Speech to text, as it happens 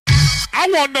I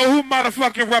want to know who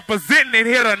motherfucking representing it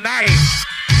here tonight.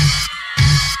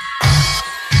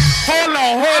 Hold on.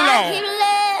 I keep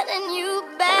letting you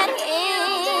back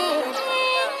in.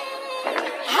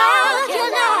 How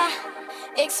can I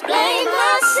explain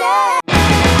myself?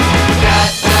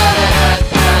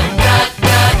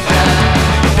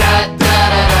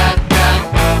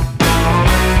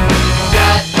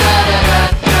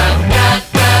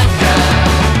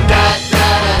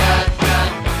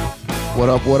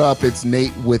 What up? It's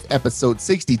Nate with episode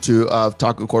 62 of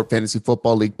Taco Corp Fantasy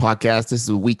Football League podcast. This is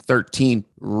a week 13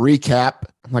 recap.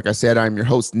 Like I said, I'm your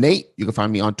host, Nate. You can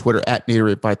find me on Twitter at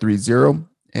Naderate530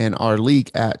 and our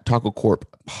league at Taco Corp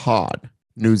Pod.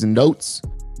 News and notes.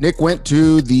 Nick went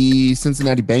to the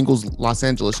Cincinnati Bengals Los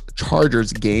Angeles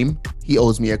Chargers game. He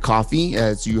owes me a coffee,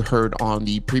 as you heard on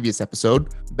the previous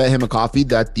episode. Bet him a coffee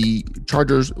that the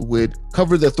Chargers would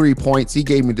cover the 3 points. He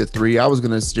gave me the 3. I was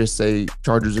going to just say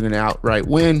Chargers are going to outright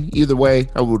win. Either way,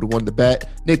 I would have won the bet.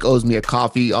 Nick owes me a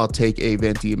coffee. I'll take a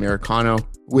venti Americano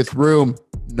with room.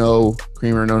 No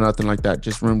creamer, no nothing like that.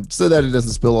 Just room so that it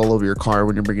doesn't spill all over your car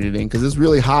when you're bringing it in, because it's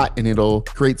really hot and it'll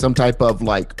create some type of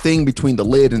like thing between the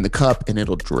lid and the cup and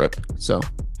it'll drip. So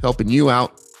helping you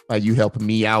out by you helping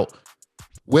me out.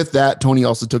 With that, Tony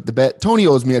also took the bet. Tony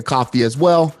owes me a coffee as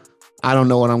well. I don't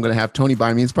know what I'm going to have Tony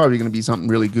buy me. It's probably going to be something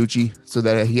really Gucci so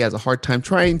that he has a hard time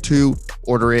trying to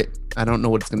order it. I don't know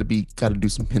what it's going to be. Got to do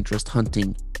some Pinterest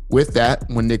hunting. With that,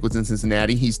 when Nick was in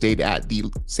Cincinnati, he stayed at the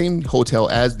same hotel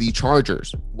as the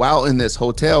Chargers. While in this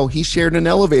hotel, he shared an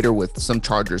elevator with some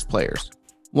Chargers players.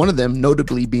 One of them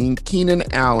notably being Keenan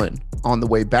Allen. On the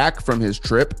way back from his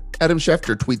trip, Adam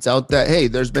Schefter tweets out that, hey,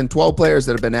 there's been 12 players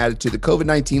that have been added to the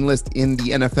COVID-19 list in the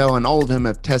NFL, and all of them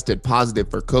have tested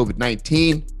positive for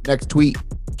COVID-19. Next tweet,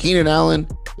 Keenan Allen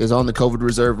is on the COVID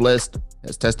reserve list,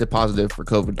 has tested positive for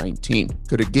COVID-19.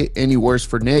 Could it get any worse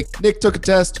for Nick? Nick took a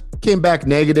test, came back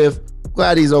negative.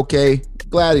 Glad he's okay.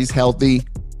 Glad he's healthy.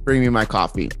 Bring me my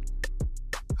coffee.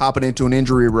 Hopping into an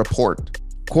injury report.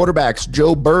 Quarterbacks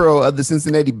Joe Burrow of the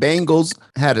Cincinnati Bengals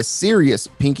had a serious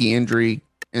pinky injury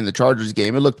in the Chargers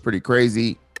game. It looked pretty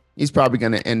crazy. He's probably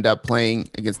going to end up playing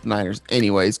against the Niners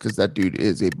anyways, because that dude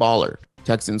is a baller.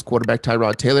 Texans quarterback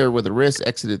Tyrod Taylor with a wrist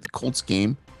exited the Colts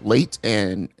game late,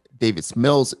 and Davis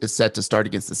Mills is set to start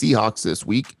against the Seahawks this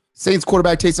week. Saints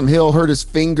quarterback Taysom Hill hurt his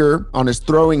finger on his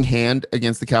throwing hand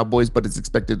against the Cowboys, but is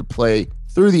expected to play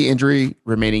through the injury,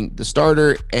 remaining the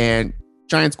starter. And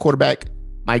Giants quarterback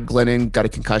Mike Glennon got a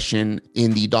concussion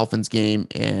in the Dolphins game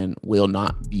and will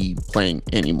not be playing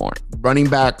anymore. Running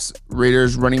backs,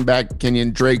 Raiders running back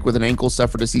Kenyon Drake with an ankle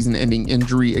suffered a season-ending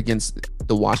injury against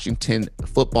the Washington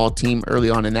football team early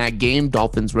on in that game.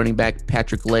 Dolphins running back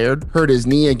Patrick Laird hurt his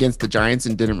knee against the Giants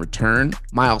and didn't return.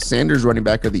 Miles Sanders, running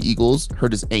back of the Eagles,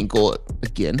 hurt his ankle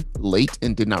again late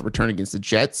and did not return against the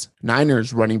Jets.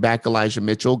 Niners running back Elijah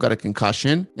Mitchell got a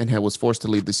concussion and was forced to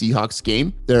leave the Seahawks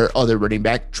game. Their other running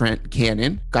back Trent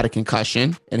Cannon got a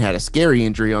concussion and had a scary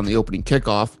injury on the opening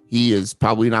kickoff. He is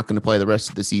probably not going to play the rest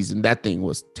of the season. That thing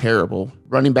was terrible.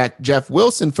 Running back Jeff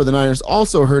Wilson for the Niners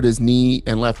also hurt his knee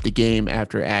and left the game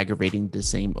after aggravating the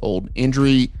same old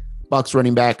injury. Bucs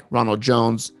running back Ronald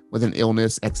Jones with an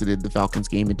illness exited the Falcons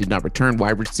game and did not return.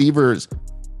 Wide receivers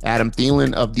Adam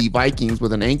Thielen of the Vikings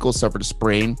with an ankle suffered a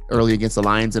sprain early against the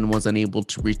Lions and was unable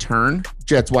to return.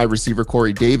 Jets wide receiver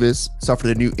Corey Davis suffered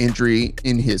a new injury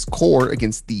in his core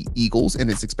against the Eagles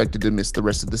and is expected to miss the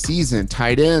rest of the season.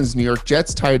 Tight ends, New York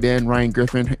Jets tight end Ryan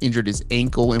Griffin injured his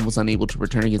ankle and was unable to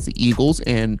return against the Eagles.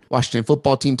 And Washington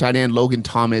football team tight end Logan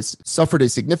Thomas suffered a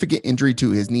significant injury to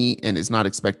his knee and is not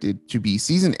expected to be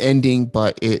season ending,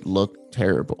 but it looked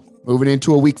terrible. Moving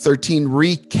into a week 13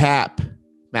 recap.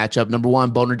 Matchup number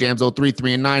 1, Boner Jams 03,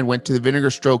 3-9, went to the Vinegar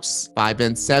Strokes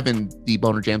 5-7. The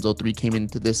Boner Jams 03 came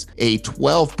into this a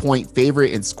 12-point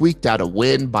favorite and squeaked out a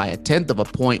win by a tenth of a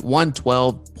point,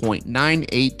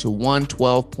 112.98 to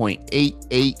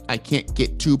 112.88. I can't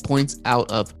get 2 points out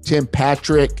of Tim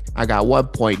Patrick. I got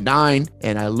 1.9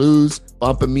 and I lose,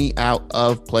 bumping me out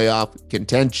of playoff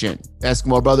contention.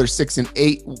 Eskimo Brothers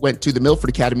 6-8 went to the Milford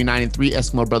Academy 9-3.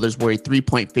 Eskimo Brothers were a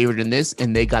 3-point favorite in this,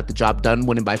 and they got the job done,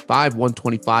 winning by 5,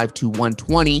 125 to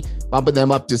 120, bumping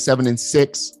them up to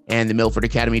 7-6, and the Milford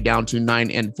Academy down to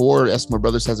 9-4. Eskimo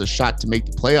Brothers has a shot to make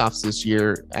the playoffs this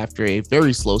year after a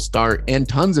very slow start and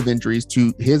tons of injuries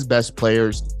to his best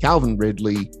players, Calvin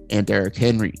Ridley and Derrick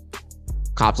Henry.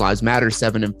 Cops Lives Matter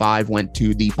 7-5 went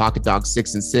to the Pocket Dogs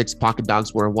 6-6. Pocket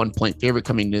Dogs were a 1-point favorite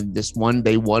coming into this one.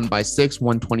 They won by 6,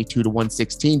 122 to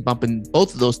 116, bumping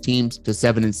both of those teams to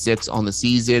 7-6 on the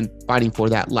season, fighting for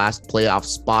that last playoff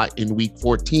spot in week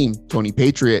 14. Tony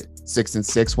Patriot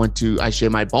 6-6 went to I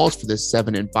Shave My Balls for this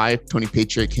 7-5. Tony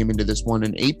Patriot came into this one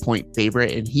an 8-point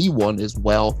favorite, and he won as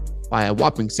well by a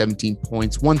whopping 17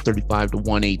 points, 135 to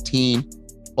 118.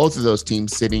 Both of those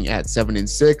teams sitting at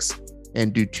 7-6.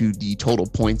 And due to the total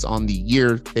points on the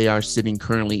year, they are sitting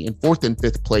currently in 4th and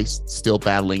 5th place, still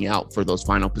battling out for those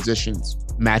final positions.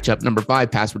 Matchup number 5,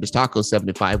 Password is Taco,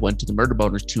 7-5, went to the Murder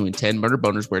Boners, 2-10. Murder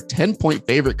Boners were a 10-point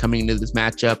favorite coming into this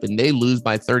matchup, and they lose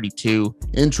by 32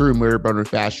 in true Murder Boner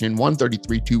fashion,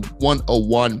 133 to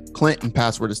 101. Clint and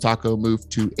Password is Taco moved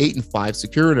to 8-5,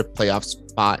 securing a playoff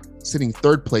spot, sitting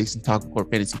 3rd place in Taco Corp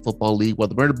Fantasy Football League, while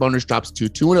the Murder Boners drops to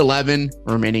 2-11,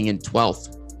 remaining in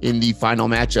 12th. In the final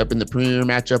matchup, in the premier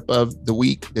matchup of the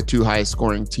week, the 2 highest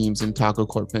scoring teams in Taco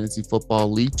Corp Fantasy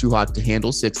Football League, Too Hot to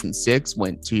Handle, 6-6,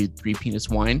 went to 3 Penis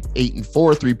Wine,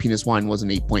 8-4. 3 Penis Wine was an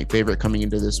 8-point favorite coming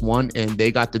into this one, and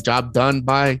they got the job done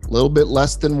by a little bit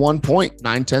less than 1 point,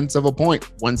 9/10 of a point,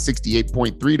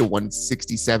 168.3 to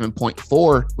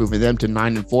 167.4, moving them to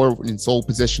 9-4 in sole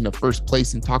position of first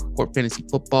place in Taco Corp Fantasy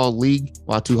Football League,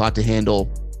 while Too Hot to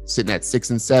Handle sitting at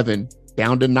 6-7.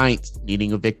 Down to 9th,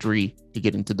 needing a victory to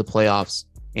get into the playoffs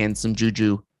and some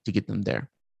juju to get them there.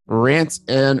 Rants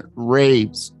and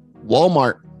raves.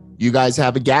 Walmart, you guys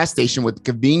have a gas station with a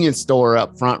convenience store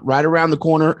up front, right around the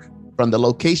corner from the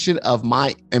location of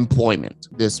my employment.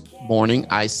 This morning,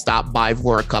 I stopped by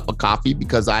for a cup of coffee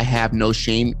because I have no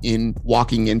shame in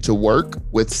walking into work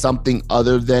with something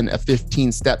other than a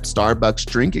 15-step Starbucks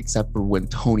drink, except for when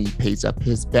Tony pays up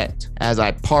his bet. As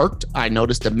I parked, I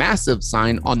noticed a massive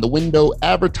sign on the window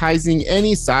advertising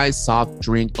any size soft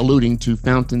drink, alluding to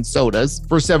fountain sodas,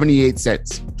 for 78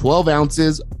 cents, 12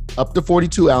 ounces, up to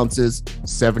 42 ounces,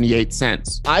 78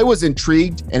 cents. I was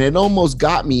intrigued, and it almost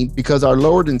got me because our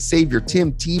Lord and Savior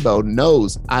Tim Tebow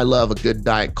knows I love a good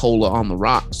Diet Cola on the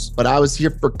rocks. But I was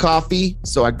here for coffee,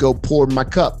 so I go pour my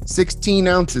cup, 16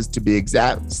 ounces to be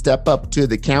exact, step up to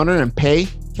the counter and pay.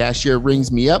 Cashier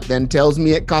rings me up, then tells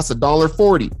me it costs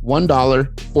 $1.40,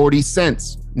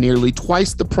 $1.40. Nearly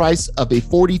twice the price of a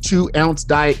 42-ounce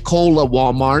Diet Cola,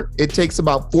 Walmart. It takes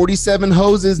about 47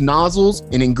 hoses, nozzles,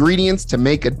 and ingredients to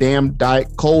make a damn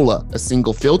Diet Cola. A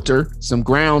single filter, some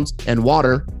grounds, and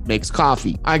water makes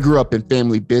coffee. I grew up in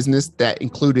family business that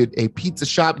included a pizza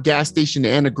shop, gas station,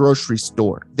 and a grocery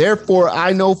store. Therefore,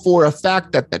 I know for a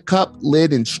fact that the cup,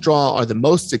 lid, and straw are the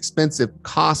most expensive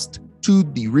cost to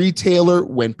the retailer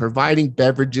when providing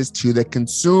beverages to the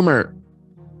consumer.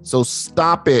 So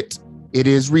stop it. It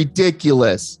is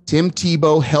ridiculous. Tim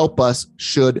Tebow, help us.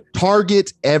 Should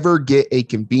Target ever get a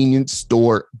convenience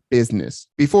store business?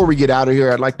 Before we get out of here,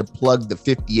 I'd like to plug the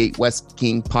 58 West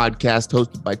King podcast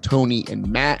hosted by Tony and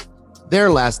Matt. Their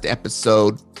last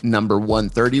episode, number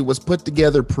 130, was put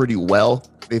together pretty well.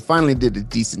 They finally did a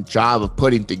decent job of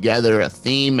putting together a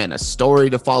theme and a story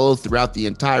to follow throughout the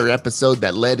entire episode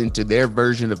that led into their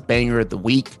version of Banger of the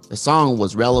Week. The song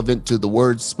was relevant to the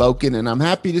words spoken, and I'm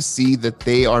happy to see that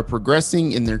they are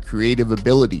progressing in their creative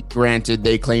ability. Granted,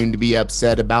 they claim to be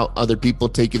upset about other people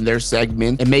taking their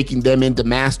segment and making them into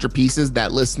masterpieces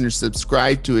that listeners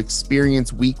subscribe to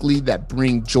experience weekly that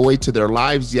bring joy to their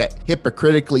lives, yet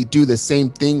hypocritically do the same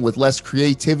thing with less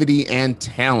creativity and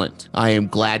talent. I am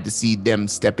glad to see them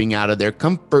stepping out of their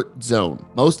comfort zone.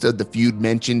 Most of the feud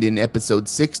mentioned in episode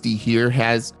 60 here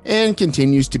has and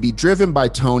continues to be driven by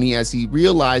Tony as he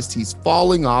realized he's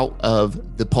falling out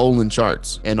of the Poland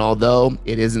charts. And although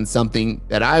it isn't something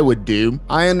that I would do,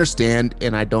 I understand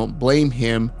and I don't blame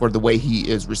him for the way he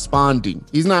is responding.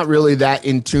 He's not really that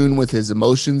in tune with his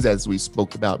emotions, as we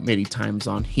spoke about many times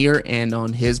on here and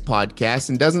on his podcast,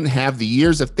 and doesn't have the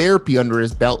years of therapy under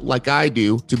his belt like I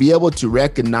do to be able to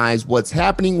recognize what's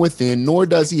happening within, nor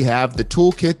does he have the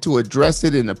toolkit to address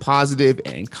it in a positive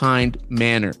and kind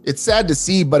manner. It's sad to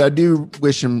see, but I do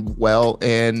wish him well,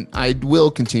 and I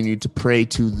will continue to pray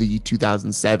to the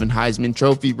 2007 Heisman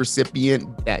Trophy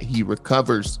recipient that he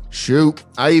recovers. Shoot,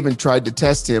 I even tried to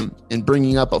test him in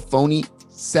bringing up a phony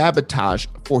sabotage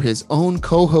for his own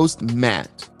co-host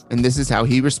Matt, and this is how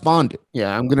he responded.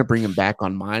 Yeah, I'm gonna bring him back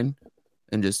on mine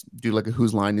and just do like a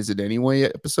Whose Line Is It Anyway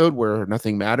episode where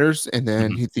nothing matters, and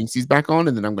then he thinks he's back on,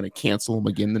 and then I'm going to cancel him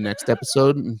again the next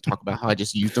episode and talk about how I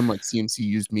just used him like CMC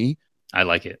used me. I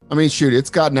like it. I mean, shoot, it's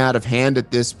gotten out of hand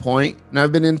at this point, and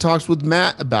I've been in talks with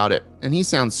Matt about it, and he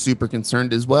sounds super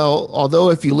concerned as well. Although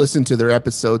if you listen to their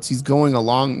episodes, he's going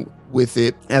along with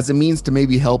it as a means to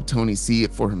maybe help Tony see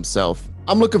it for himself.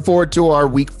 I'm looking forward to our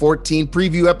Week 14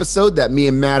 preview episode that me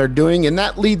and Matt are doing, and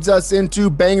that leads us into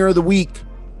Banger of the Week.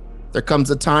 There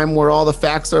comes a time where all the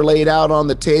facts are laid out on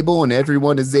the table and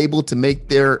everyone is able to make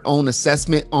their own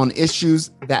assessment on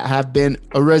issues that have been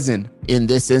arisen. In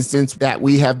this instance that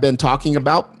we have been talking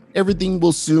about, everything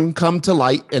will soon come to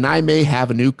light, and I may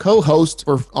have a new co-host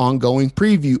for ongoing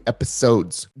preview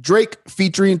episodes. Drake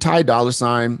featuring Ty Dolla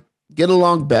 $ign. Get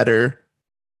along better.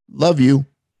 Love you.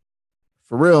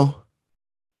 For real.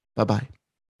 Bye-bye.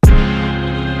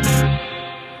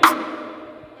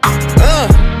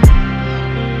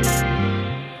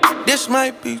 This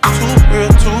might be too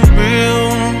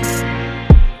real.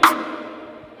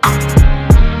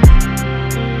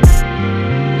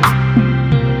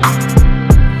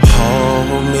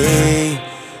 Hold me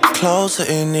closer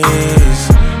in these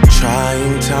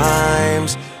trying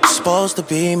times. Supposed to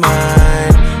be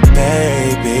mine,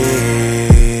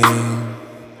 baby.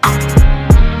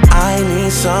 I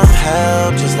need some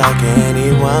help just like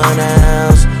anyone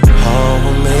else.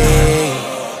 Hold me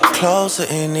closer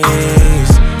in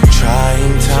these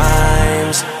trying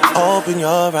times. Open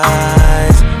your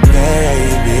eyes,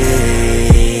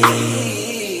 baby.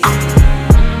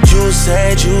 You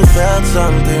said you felt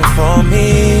something for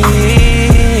me.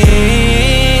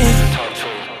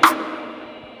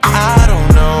 I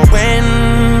don't know when,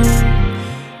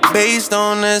 based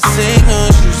on the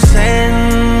signals you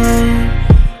send,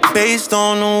 based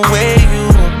on the way you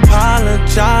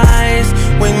apologize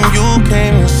when you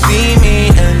came to see me,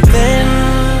 and then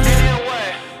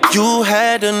you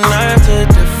had the nerve to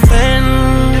defend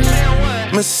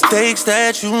mistakes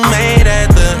that you made at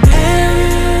the end.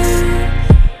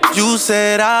 You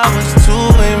said I was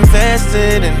too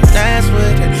invested, and that's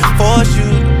what it forced you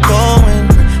to go and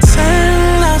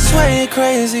pretend. I swear you're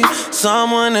crazy.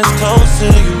 Someone as close to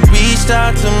you reached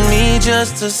out to me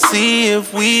just to see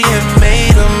if we had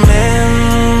made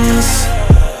amends.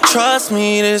 Trust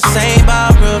me, this ain't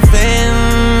about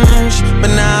revenge,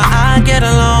 but now I get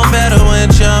along better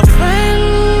with your friend.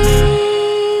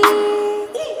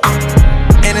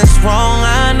 And it's wrong,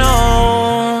 I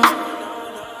know,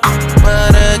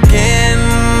 but again,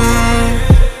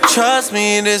 trust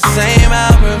me, this ain't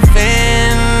about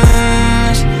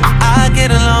revenge. I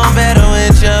get along better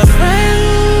with your friend.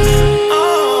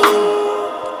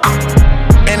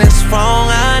 And it's wrong,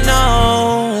 I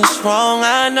know, it's wrong,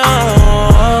 I know.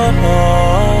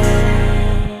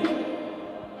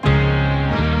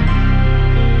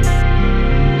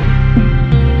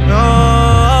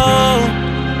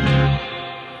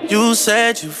 You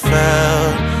said you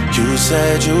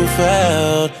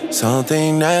felt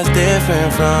something that's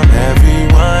different from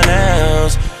everyone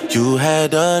else. You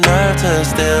had the nerve to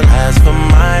still ask for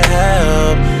my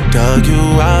help. Dug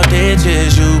you out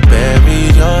ditches, you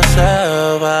buried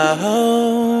yourself.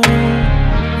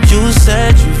 You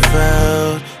said you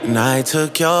felt, and I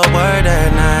took your word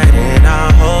that night in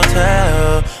our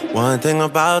hotel. One thing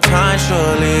about time,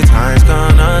 surely time's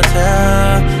gonna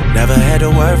tell. Never had to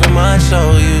worry much,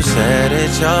 so you said it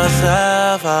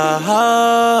yourself.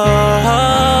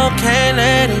 Can't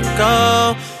let it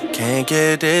go. Can't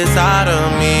get this out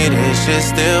of me. This shit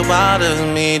still bothers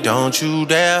me. Don't you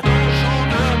dare.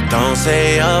 Don't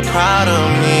say you're proud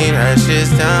of me. That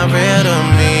shit's not real to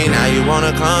me. Now you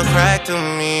wanna come crack to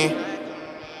me.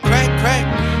 Crack.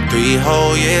 3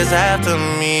 whole years after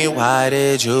me. Why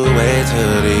did you wait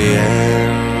till the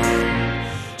end?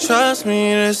 Trust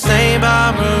me, this ain't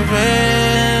about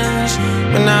revenge,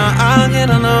 but now I'll get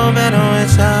a little better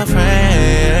with your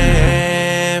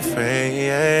friend,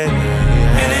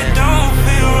 And it don't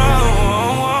feel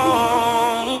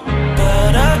wrong,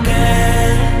 but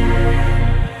again,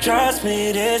 trust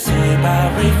me, this ain't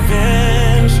about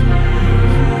revenge.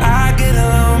 I get a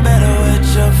little better with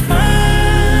your friend.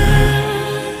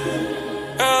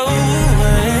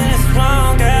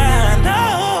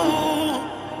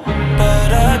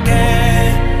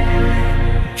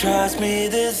 Trust me,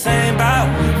 this ain't about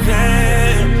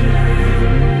revenge.